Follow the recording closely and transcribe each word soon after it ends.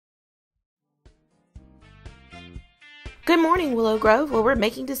Good morning, Willow Grove, where we're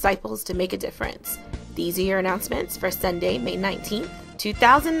making disciples to make a difference. These are your announcements for Sunday, May 19th,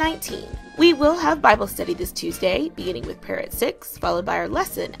 2019. We will have Bible study this Tuesday, beginning with prayer at 6, followed by our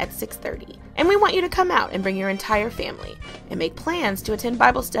lesson at 6:30. And we want you to come out and bring your entire family and make plans to attend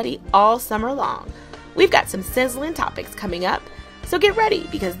Bible study all summer long. We've got some sizzling topics coming up, so get ready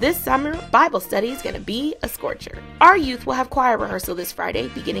because this summer Bible study is going to be a scorcher. Our youth will have choir rehearsal this Friday,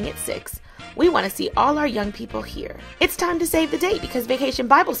 beginning at 6. We want to see all our young people here. It's time to save the date because Vacation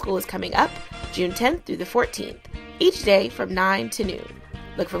Bible School is coming up June 10th through the 14th, each day from 9 to noon.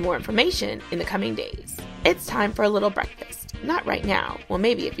 Look for more information in the coming days. It's time for a little breakfast. Not right now, well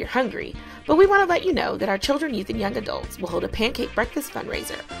maybe if you're hungry, but we want to let you know that our children, youth, and young adults will hold a pancake breakfast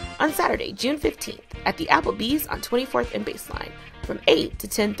fundraiser on Saturday, June 15th at the Applebee's on 24th and Baseline from 8 to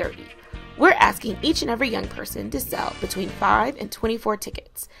 10:30. We're asking each and every young person to sell between 5 and 24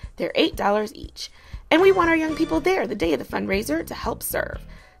 tickets. They're $8 each. And we want our young people there the day of the fundraiser to help serve.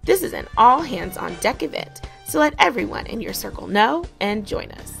 This is an all-hands-on-deck event, so let everyone in your circle know and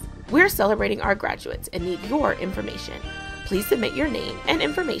join us. We're celebrating our graduates and need your information. Please submit your name and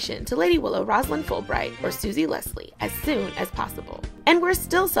information to Lady Willow Rosalind Fulbright or Susie Leslie as soon as possible. And we're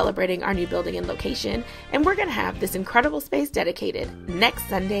still celebrating our new building and location, and we're going to have this incredible space dedicated next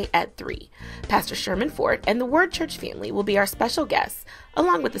Sunday at 3. Pastor Sherman Fort and the Word Church family will be our special guests,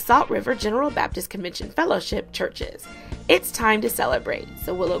 along with the Salt River General Baptist Convention Fellowship churches. It's time to celebrate,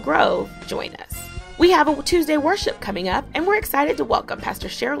 so Willow Grove, join us. We have a Tuesday worship coming up, and we're excited to welcome Pastor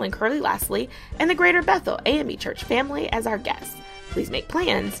Sherilyn Curley-Lastly and the Greater Bethel AME Church family as our guests. Please make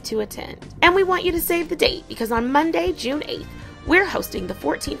plans to attend. And we want you to save the date because on Monday, June 8th, we're hosting the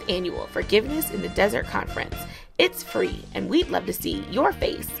 14th Annual Forgiveness in the Desert Conference. It's free, and we'd love to see your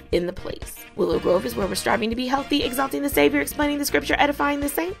face in the place. Willow Grove is where we're striving to be healthy, exalting the Savior, explaining the Scripture, edifying the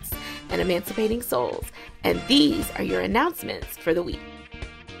saints, and emancipating souls. And these are your announcements for the week.